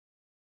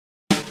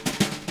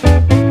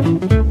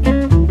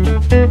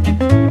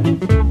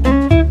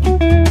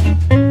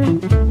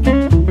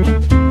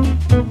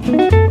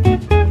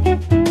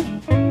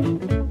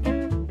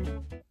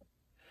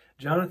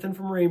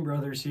Rain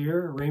Brothers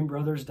here,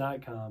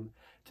 rainbrothers.com.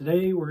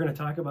 Today we're going to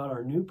talk about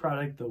our new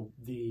product,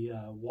 the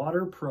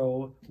Water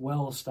Pro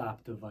Well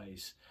Stop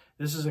device.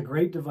 This is a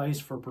great device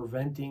for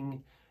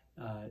preventing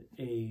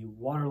a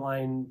water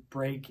line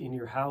break in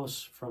your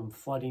house from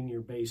flooding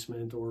your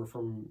basement or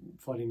from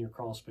flooding your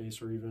crawl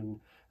space or even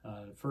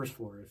first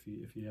floor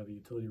if you have a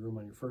utility room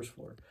on your first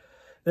floor.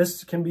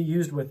 This can be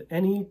used with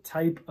any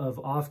type of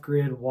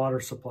off-grid water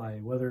supply,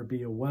 whether it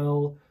be a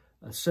well,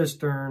 a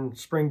cistern,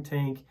 spring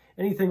tank,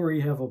 anything where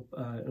you have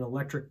an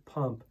electric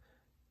pump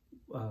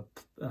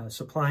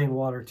supplying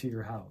water to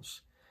your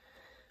house.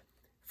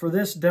 For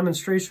this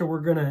demonstration, we're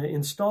going to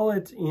install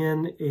it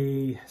in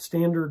a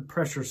standard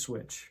pressure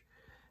switch.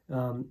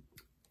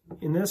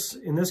 In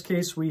this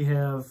case, we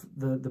have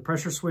the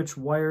pressure switch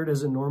wired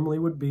as it normally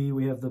would be.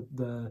 We have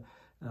the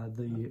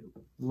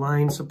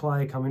line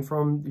supply coming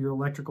from your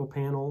electrical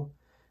panel,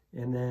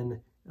 and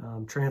then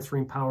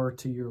transferring power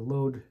to your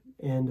load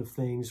end of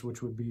things,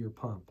 which would be your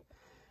pump.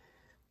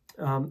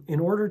 In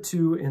order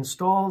to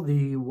install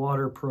the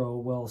Water Pro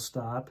Well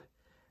Stop,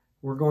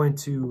 we're going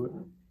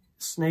to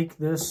snake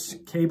this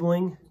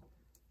cabling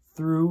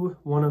through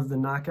one of the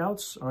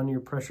knockouts on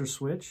your pressure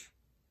switch.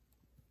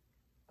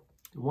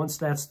 Once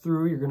that's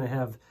through, you're going to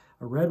have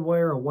a red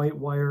wire, a white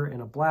wire,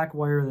 and a black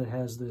wire that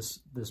has this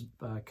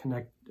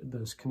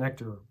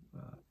connector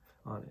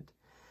on it.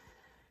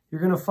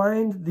 You're going to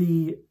find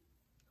the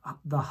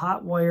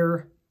hot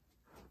wire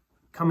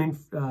coming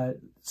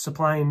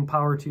supplying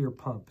power to your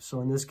pump. So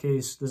in this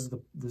case, this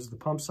is the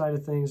pump side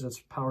of things. That's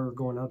power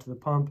going out to the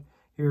pump.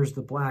 Here's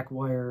the black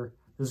wire.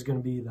 This is going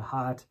to be the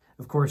hot.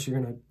 Of course,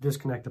 you're going to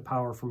disconnect the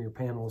power from your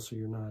panel so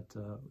you're not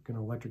going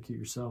to electrocute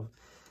yourself.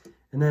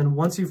 And then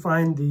once you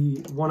find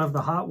one of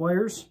the hot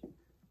wires,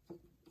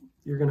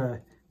 you're going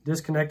to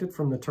disconnect it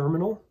from the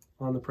terminal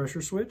on the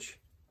pressure switch.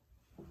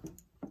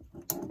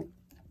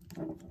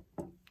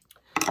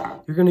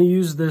 You're going to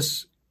use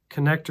this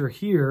connector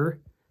here,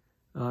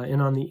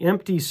 and on the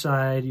empty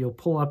side, you'll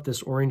pull up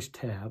this orange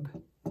tab,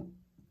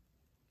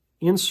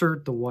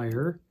 insert the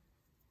wire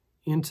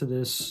into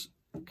this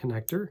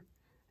connector,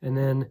 and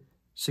then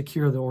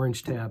secure the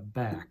orange tab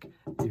back.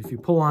 If you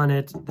pull on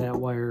it, that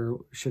wire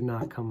should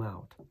not come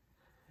out.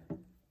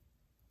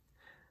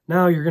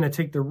 Now you're going to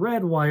take the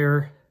red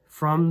wire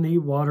from the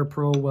Water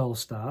Pro Well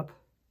Stop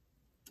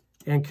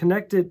and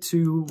connect it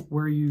to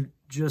where you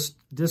just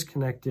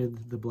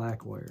disconnected the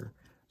black wire.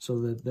 So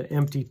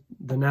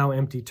the now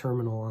empty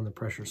terminal on the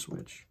pressure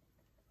switch.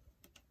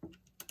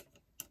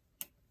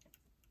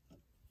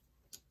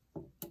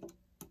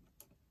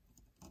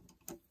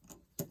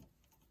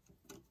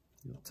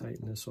 You'll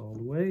tighten this all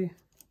the way.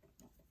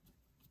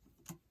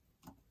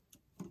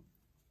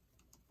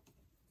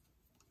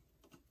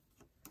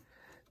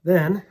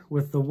 Then,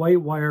 with the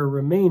white wire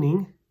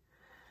remaining,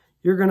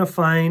 you're going to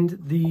find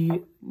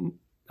the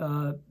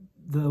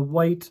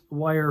white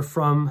wire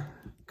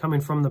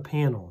coming from the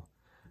panel.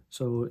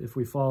 So if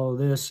we follow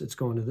this, it's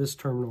going to this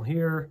terminal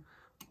here.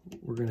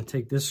 We're going to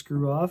take this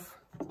screw off.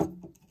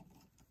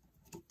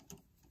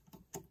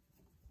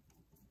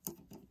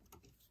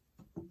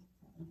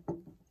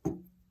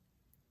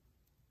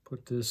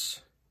 Put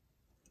this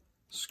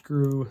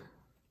screw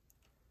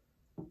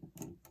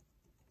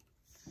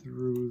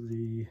through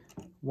the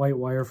white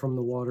wire from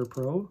the Water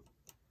Pro.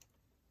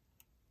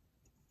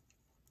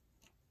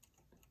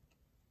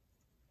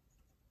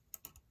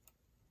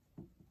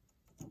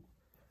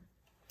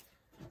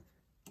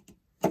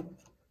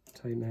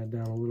 Tighten that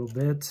down a little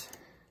bit,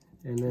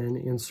 and then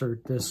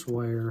insert this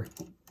wire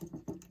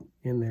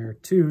in there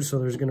too. So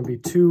there's going to be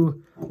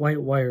two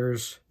white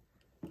wires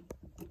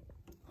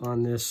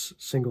on this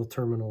single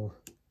terminal.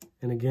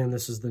 And again,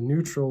 this is the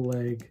neutral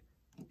leg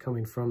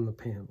coming from the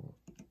panel.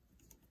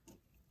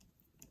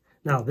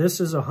 Now, this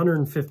is a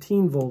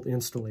 115 volt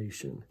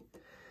installation.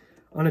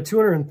 On a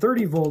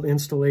 230 volt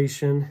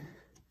installation,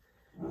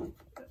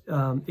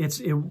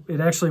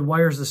 it actually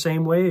wires the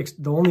same way.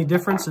 The only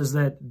difference is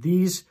that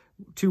these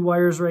two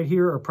wires right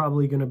here are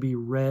probably going to be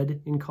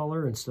red in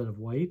color instead of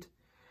white.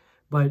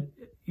 But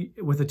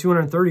with a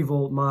 230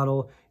 volt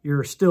model,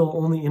 you're still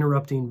only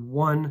interrupting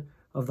one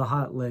of the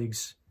hot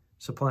legs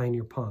supplying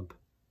your pump.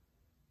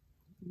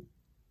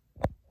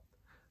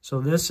 So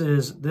this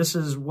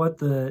is what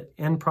the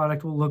end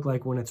product will look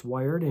like when it's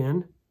wired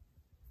in.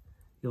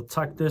 You'll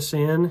tuck this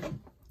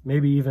in,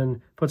 maybe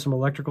even put some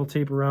electrical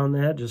tape around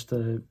that just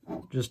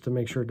to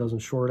make sure it doesn't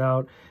short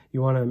out.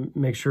 You want to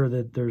make sure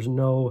that there's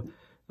no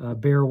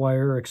bare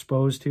wire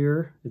exposed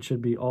here. It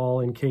should be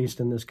all encased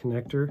in this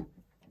connector.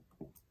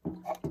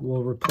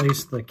 We'll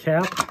replace the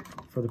cap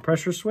for the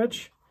pressure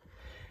switch,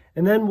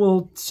 and then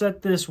we'll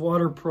set this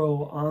Water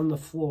Pro on the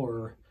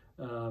floor,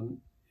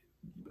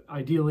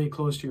 ideally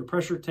close to your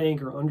pressure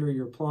tank or under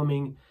your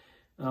plumbing,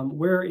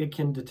 where it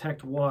can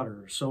detect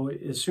water. So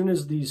as soon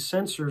as these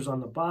sensors on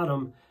the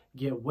bottom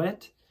get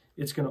wet,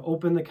 it's going to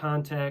open the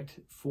contact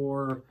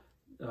for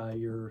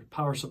your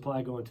power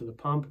supply going to the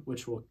pump,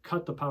 which will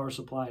cut the power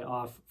supply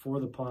off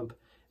for the pump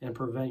and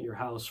prevent your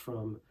house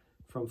from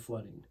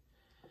flooding.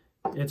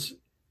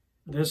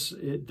 This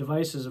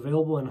device is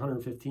available in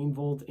 115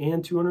 volt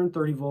and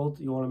 230 volt.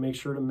 You want to make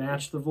sure to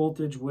match the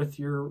voltage with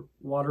your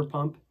water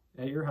pump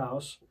at your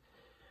house.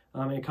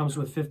 It comes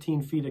with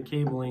 15 feet of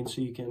cabling,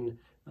 so you can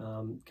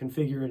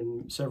configure it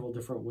in several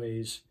different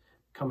ways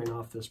coming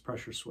off this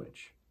pressure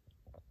switch.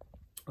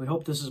 We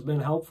hope this has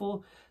been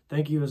helpful.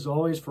 Thank you as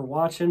always for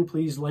watching.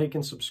 Please like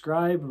and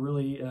subscribe.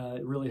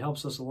 It really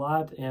helps us a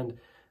lot. And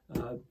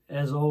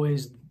as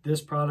always,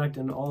 this product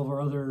and all of our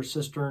other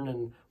cistern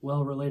and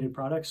well-related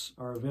products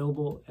are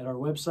available at our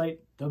website,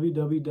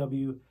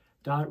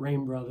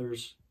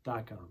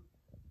 www.rainbrothers.com.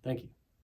 Thank you.